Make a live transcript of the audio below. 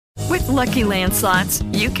Lucky Land Slots,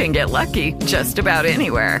 you can get lucky just about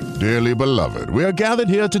anywhere. Dearly beloved, we are gathered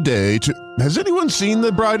here today to... Has anyone seen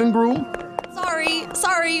the bride and groom?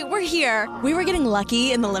 Sorry, we're here. We were getting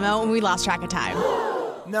lucky in the limo and we lost track of time.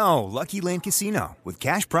 No, Lucky Land Casino, with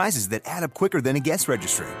cash prizes that add up quicker than a guest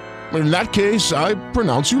registry. In that case, I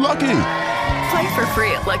pronounce you lucky. Play for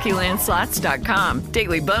free at LuckyLandSlots.com.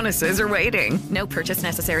 Daily bonuses are waiting. No purchase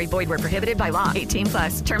necessary. Void where prohibited by law.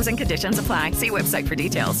 18+. Terms and conditions apply. See website for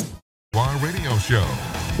details. Jaguar Radio Show.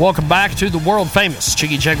 Welcome back to the world-famous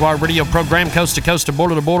Cheeky Jaguar radio program, coast to coast and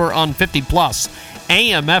border to border on 50-plus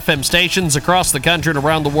AM, FM stations across the country and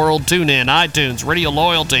around the world. Tune in, iTunes, Radio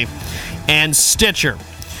Loyalty, and Stitcher.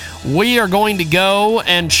 We are going to go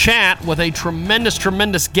and chat with a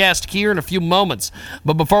tremendous guest here in a few moments.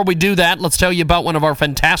 But before we do that, let's tell you about one of our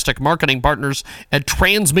fantastic marketing partners at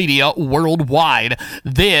Transmedia Worldwide.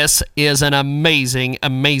 This is an amazing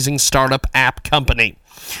startup app company.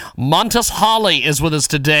 Montes Holly is with us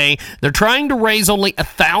today. They're trying to raise only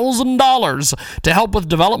 $1,000 to help with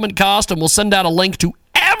development cost, and we'll send out a link to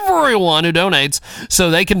everyone who donates so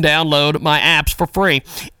they can download my apps for free.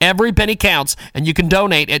 Every penny counts, and you can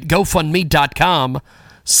donate at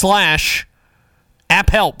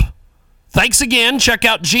GoFundMe.com/apphelp. Thanks again. Check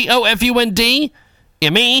out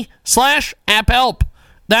GoFundMe/apphelp.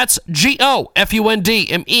 That's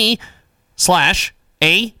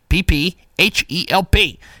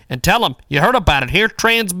GoFundMe/APPHELP. And tell them you heard about it here,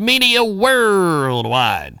 Transmedia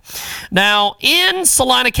Worldwide. Now, in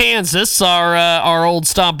Salina, Kansas, our old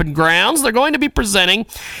stomping grounds, they're going to be presenting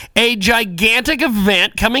a gigantic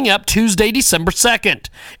event coming up Tuesday, December 2nd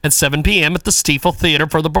at 7 p.m. at the Stiefel Theater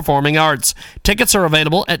for the Performing Arts. Tickets are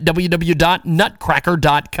available at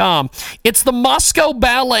www.nutccraxjker.com. It's the Moscow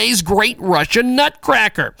Ballet's Great Russian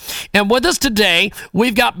Nutcracker. And with us today,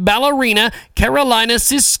 we've got ballerina Carolina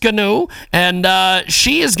Siskanu, and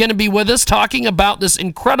she is going to be with us talking about this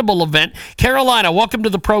incredible event. Carolina, welcome to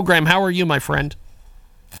the program. How are you, my friend?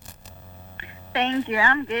 Thank you.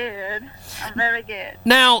 I'm good. I'm very good.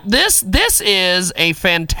 Now, this is a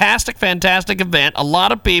fantastic event. A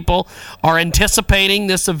lot of people are anticipating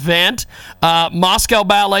this event. Moscow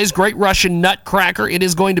Ballet's Great Russian Nutcracker. It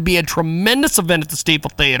is going to be a tremendous event at the Stiefel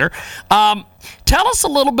Theater. Tell us a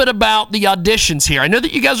little bit about the auditions here. I know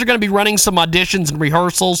that you guys are going to be running some auditions and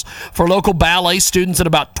rehearsals for local ballet students in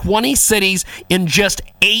about 20 cities in just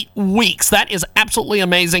 8 weeks. That is absolutely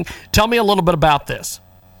amazing. Tell me a little bit about this.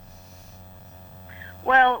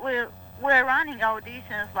 Well, we're running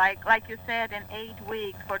auditions like you said in 8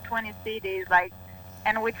 weeks for 20 cities,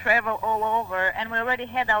 and we travel all over. And we already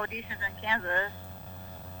had auditions in Kansas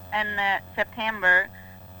in September,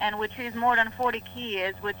 and we choose more than 40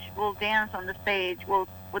 kids which will dance on the stage with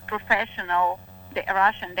professional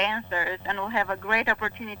Russian dancers, and we'll have a great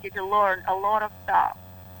opportunity to learn a lot of stuff.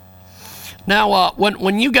 Now,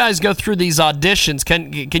 when you guys go through these auditions,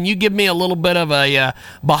 can you give me a little bit of a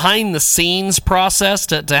behind-the-scenes process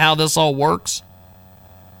to how this all works?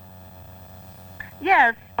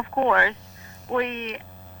 Yes, of course. When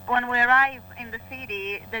we arrive in the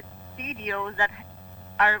city, the studios that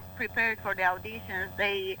are prepared for the auditions,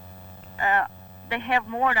 they have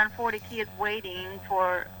more than 40 kids waiting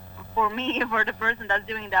for me, for the person that's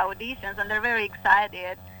doing the auditions, and they're very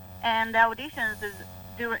excited. And the auditions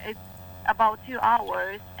it's about 2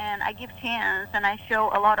 hours, and I give chance and I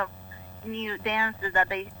show a lot of new dances that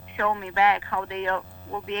they show me back how they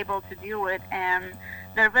will be able to do it, and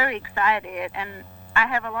they're very excited. And I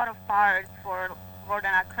have a lot of parts for the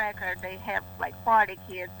Nutcracker. They have party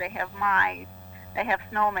kids, they have mice, they have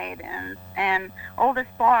snow maidens, and all this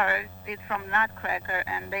part is from Nutcracker,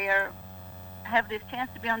 and they have this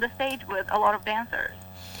chance to be on the stage with a lot of dancers.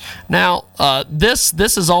 Now, this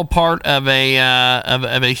is all part of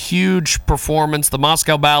a huge performance. The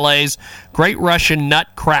Moscow Ballet's Great Russian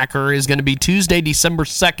Nutcracker is going to be Tuesday, December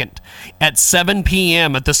 2nd at 7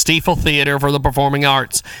 p.m. at the Stiefel Theater for the Performing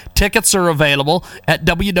Arts. Tickets are available at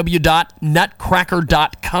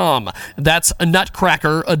www.nutccraxjker.com. That's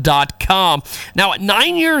nutcracker.com. Now, at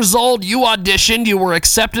 9 years old, you auditioned. You were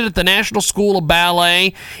accepted at the National School of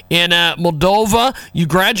Ballet in Moldova. You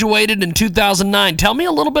graduated in 2009. Tell me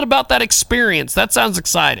a little bit about that experience. That sounds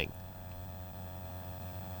exciting.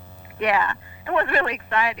 Yeah, it was really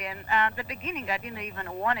exciting. At the beginning, I didn't even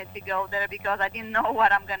want it to go there because I didn't know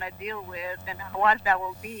what I'm going to deal with and what that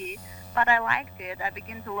will be. But I liked it. I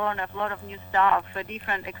began to learn a lot of new stuff, a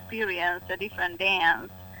different experience, a different dance.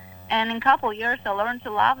 And in a couple years, I learned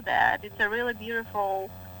to love that. It's a really beautiful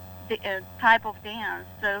type of dance,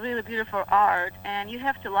 a really beautiful art, and you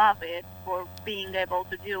have to love it for being able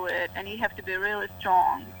to do it, and you have to be really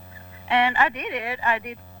strong. And I did it. I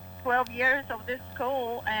did 12 years of this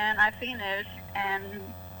school, and I finished, and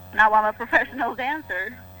now I'm a professional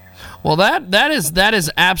dancer. Well, that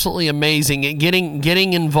is absolutely amazing.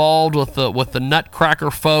 Getting involved with the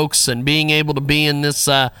Nutcracker folks and being able to be in this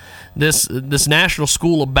this National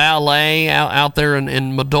School of Ballet out there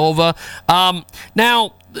in Moldova.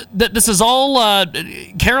 Now, this is all.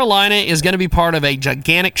 Carolina is going to be part of a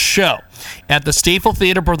gigantic show at the Stiefel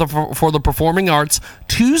Theater for the Performing Arts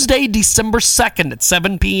Tuesday, December 2nd at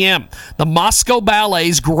 7 p.m. The Moscow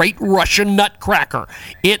Ballet's Great Russian Nutcracker.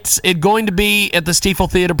 It's going to be at the Stiefel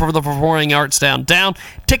Theater for the Performing Arts downtown.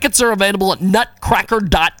 Tickets are available at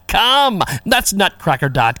Nutccraxjker.com. That's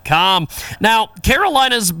Nutccraxjker.com. Now,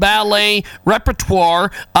 Carolina's ballet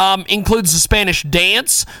repertoire includes the Spanish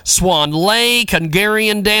dance, Swan Lake,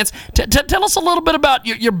 Hungarian dance. Tell us a little bit about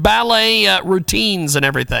your ballet routines and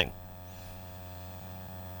everything.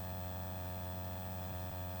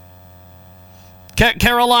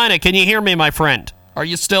 Carolina, can you hear me, my friend? Are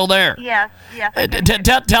you still there? Yes.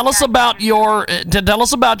 Tell us about your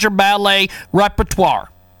ballet repertoire.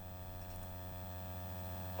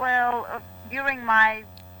 Well, during my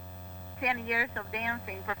 10 years of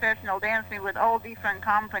professional dancing with all different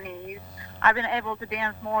companies, I've been able to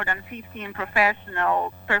dance more than 15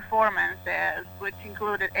 professional performances, which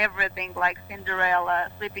included everything like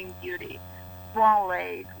Cinderella, Sleeping Beauty, Swan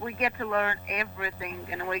Lake. We get to learn everything,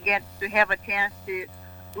 and we get to have a chance to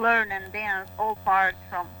learn and dance all parts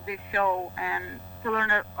from this show, and to learn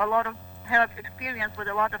have experience with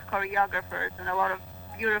a lot of choreographers and a lot of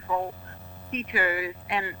beautiful teachers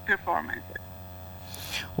and performances.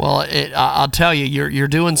 Well, I'll tell you, you're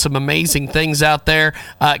doing some amazing things out there.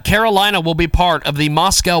 Carolina will be part of the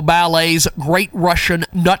Moscow Ballet's Great Russian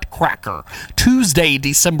Nutcracker, Tuesday,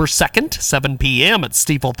 December 2nd, 7 p.m. at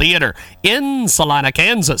Stiefel Theater in Salina,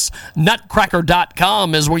 Kansas.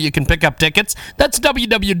 Nutccraxjker.com is where you can pick up tickets. That's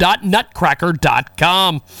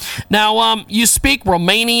www.nutccraxjker.com. Now, you speak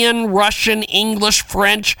Romanian, Russian, English,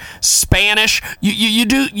 French, Spanish. You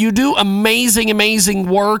do amazing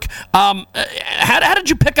work. How did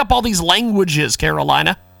you pick up all these languages,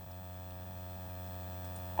 Carolina?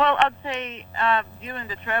 Well, I'd say during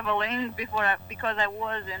the traveling, because I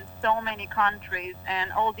was in so many countries,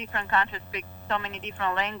 and all different countries speak so many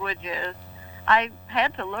different languages, I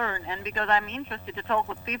had to learn. And because I'm interested to talk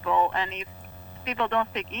with people, and if people don't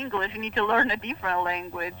speak English, you need to learn a different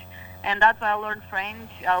language. And that's why I learned French.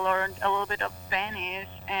 I learned a little bit of Spanish,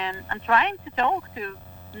 and I'm trying to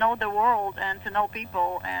know the world and to know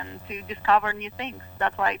people and to discover new things.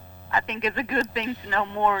 That's why I think it's a good thing to know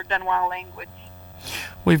more than one language.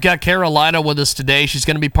 We've got Carolina with us today. She's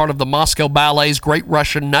going to be part of the Moscow Ballet's Great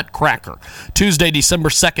Russian Nutcracker, Tuesday, December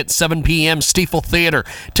 2nd, 7 p.m., Stiefel Theater.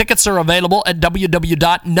 Tickets are available at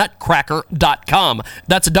www.nutccraxjker.com.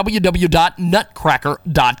 That's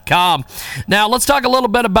www.nutccraxjker.com. Now, let's talk a little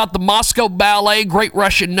bit about the Moscow Ballet Great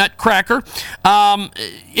Russian Nutcracker.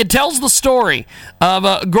 It tells the story of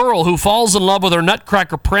a girl who falls in love with her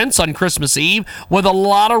Nutcracker prince on Christmas Eve with a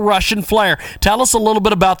lot of Russian flair. Tell us a little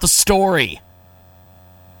bit about the story.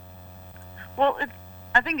 Well,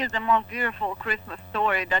 I think it's the most beautiful Christmas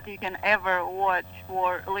story that you can ever watch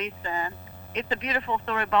or listen. It's a beautiful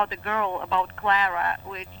story about the girl, about Clara,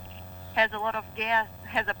 which has a lot of guests,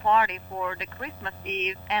 has a party for the Christmas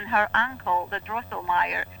Eve, and her uncle, the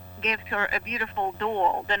Drosselmeyer, gave her a beautiful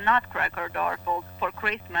doll, the Nutcracker doll, for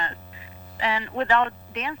Christmas. And without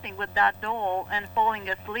dancing with that doll and falling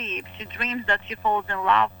asleep, she dreams that she falls in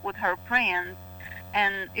love with her prince.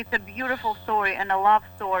 And it's a beautiful story and a love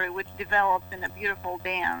story which develops in a beautiful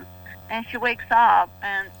dance. And she wakes up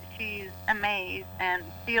and she's amazed and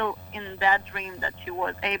still in that dream that she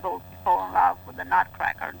was able to fall in love with the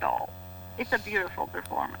Nutcracker doll. It's a beautiful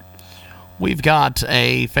performance. We've got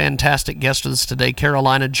a fantastic guest with us today.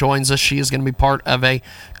 Carolina joins us. She is going to be part of a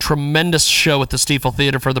tremendous show at the Stiefel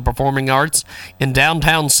Theater for the Performing Arts in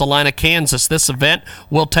downtown Salina, Kansas. This event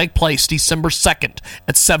will take place December 2nd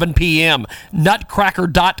at 7 p.m.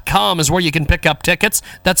 Nutccraxjker.com is where you can pick up tickets.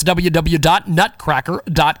 That's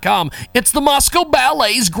www.nutccraxjker.com. It's the Moscow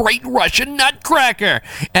Ballet's Great Russian Nutcracker.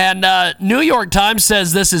 And New York Times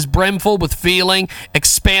says this is brimful with feeling,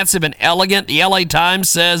 expansive and elegant. The LA Times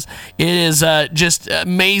says it is just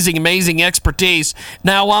amazing expertise.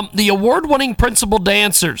 Now, the award-winning principal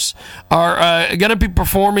dancers are going to be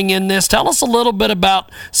performing in this. Tell us a little bit about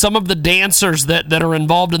some of the dancers that are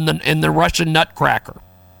involved in the Russian Nutcracker.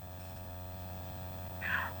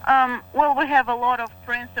 Well, we have a lot of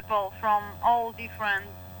principals from all different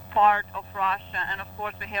parts of Russia, and of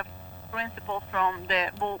course we have principals from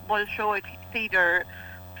the Bolshoi Theater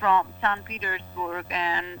from St. Petersburg,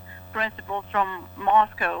 and principals from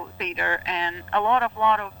Moscow Theater, and a lot of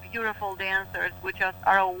beautiful dancers which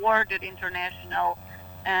are awarded international,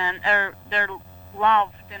 and they're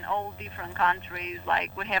loved in all different countries.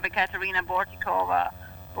 Like we have Ekaterina Bortikova,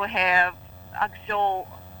 we have Akjol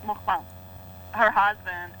Mukhman, her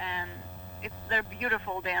husband, and they're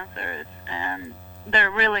beautiful dancers, and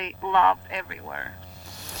they're really loved everywhere.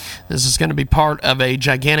 This is going to be part of a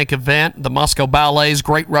gigantic event, the Moscow Ballet's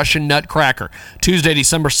Great Russian Nutcracker, Tuesday,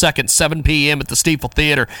 December 2nd, 7 p.m. at the Stiefel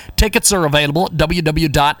Theater. Tickets are available at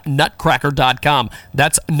www.nutcracker.com.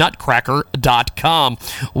 That's nutcracker.com.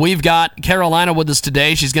 We've got Carolina with us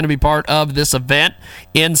today. She's going to be part of this event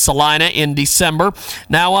in Salina in December.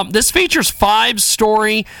 Now, this features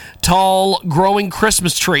 5-story tall growing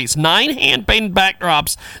Christmas trees, 9 hand-painted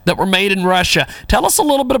backdrops that were made in Russia. Tell us a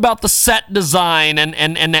little bit about the set design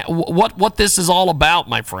and what this is all about,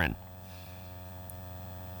 my friend.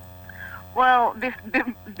 Well,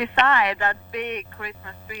 beside that big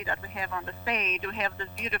Christmas tree that we have on the stage, we have this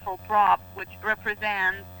beautiful prop which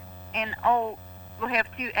represents we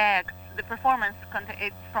have 2 acts. The performance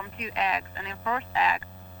is from 2 acts, and in first act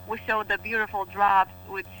we show the beautiful drops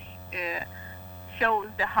which shows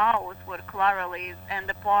the house where Clara lives and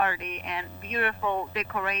the party, and beautiful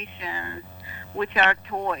decorations which are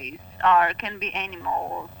toys, can be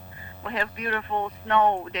animals. We have beautiful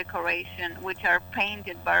snow decoration which are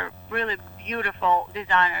painted by really beautiful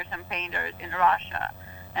designers and painters in Russia,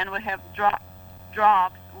 and we have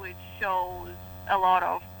drops which shows a lot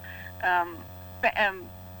of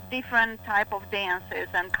different type of dances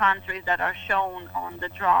and countries that are shown on the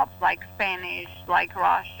drops, like Spanish, like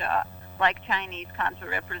Russia, like Chinese country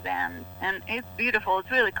represents, and it's beautiful. It's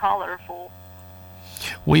really colorful.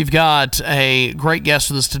 We've got a great guest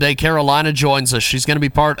with us today. Carolina joins us. She's going to be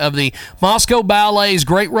part of the Moscow Ballet's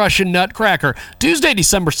Great Russian Nutcracker, Tuesday,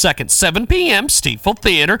 December 2nd, 7 p.m., Stiefel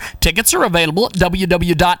Theater. Tickets are available at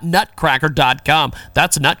www.nutcracker.com.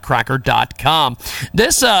 That's nutcracker.com.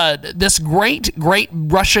 This great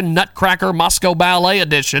Russian Nutcracker Moscow Ballet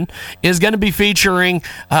edition is going to be featuring,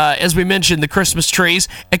 as we mentioned, the Christmas trees.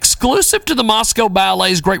 Exclusive to the Moscow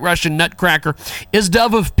Ballet's Great Russian Nutcracker is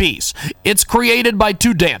Dove of Peace. It's created by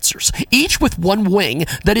 2 dancers, each with 1 wing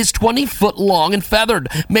that is 20 foot long and feathered,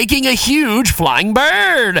 making a huge flying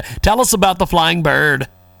bird. Tell us about the flying bird.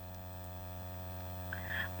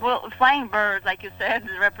 Well, flying bird, like you said,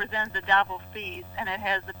 represents the Dove of Peace, and it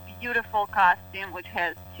has a beautiful costume which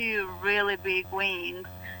has 2 really big wings,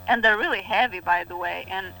 and they're really heavy, by the way,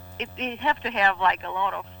 and you have to have like a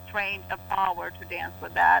lot of strength and power to dance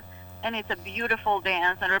with that, and it's a beautiful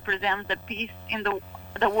dance and represents the peace in the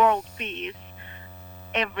world peace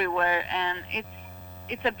everywhere, and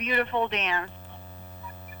it's a beautiful dance.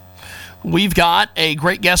 We've got a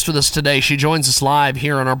great guest with us today. She joins us live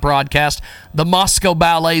here on our broadcast. The Moscow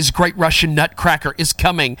Ballet's Great Russian Nutcracker is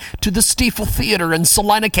coming to the Stiefel Theater in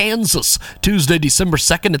Salina, Kansas, Tuesday, December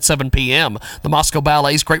 2nd at 7 p.m. The Moscow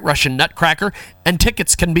Ballet's Great Russian Nutcracker, and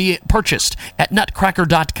tickets can be purchased at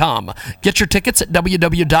nutcracker.com. Get your tickets at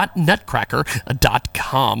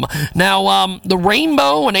www.nutcracker.com. Now, the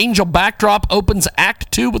rainbow and angel backdrop opens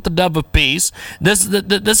Act 2 with the Dove of Peace. This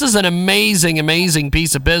is an amazing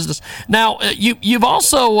piece of business. Now, you've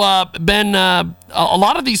also been, a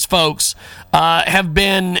lot of these folks have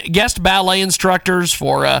been guest ballet instructors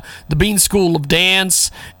for the Bean School of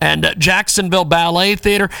Dance and Jacksonville Ballet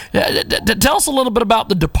Theater. Tell us a little bit about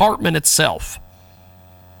the department itself.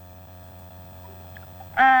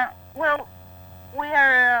 Well, we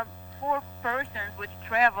are 4 persons which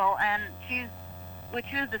travel and we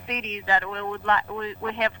choose the cities that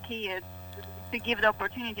we have kids to give the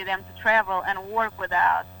opportunity to them to travel and work with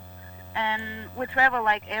us. And we travel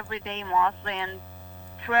like every day mostly, and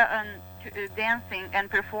dancing and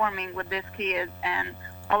performing with these kids, and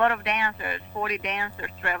a lot of dancers, 40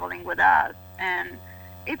 dancers traveling with us, and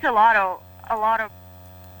it's a lot of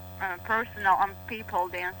personal and people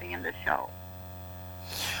dancing in the show.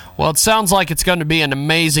 Well, it sounds like it's going to be an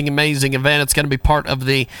amazing event. It's going to be part of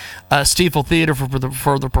the Stiefel Theater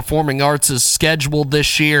for the Performing Arts is scheduled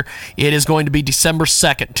this year. It is going to be December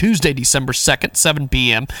 2nd, Tuesday, December 2nd, 7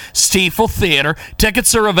 p.m., Stiefel Theater.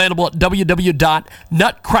 Tickets are available at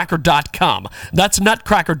www.nutcracker.com. That's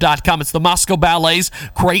nutcracker.com. It's the Moscow Ballet's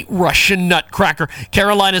Great Russian Nutcracker.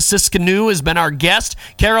 Carolina Siskanu has been our guest.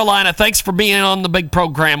 Carolina, thanks for being on the big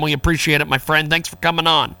program. We appreciate it, my friend. Thanks for coming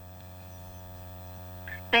on.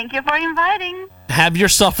 Thank you for inviting. Have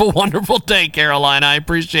yourself a wonderful day, Carolina. I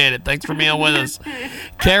appreciate it. Thanks for being with us.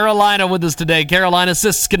 Carolina with us today. Carolina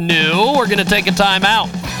Siskanu. We're going to take a time out.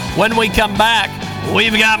 When we come back,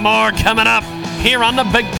 we've got more coming up here on the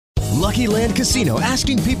Big Lucky Land Casino,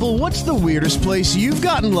 asking people, what's the weirdest place you've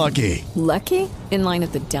gotten lucky? Lucky? In line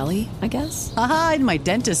at the deli, I guess? Aha, in my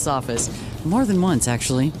dentist's office. More than once,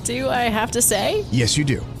 actually. Do I have to say? Yes, you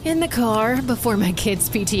do. In the car before my kids'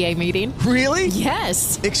 PTA meeting. Really?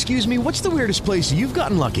 Yes. Excuse me, what's the weirdest place you've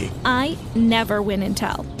gotten lucky? I never win and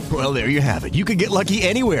tell. Well, there you have it. You can get lucky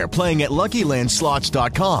anywhere, playing at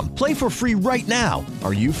LuckyLandSlots.com. Play for free right now.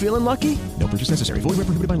 Are you feeling lucky? No purchase necessary. Void where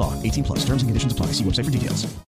prohibited by law. 18 plus. Terms and conditions apply. See website for details.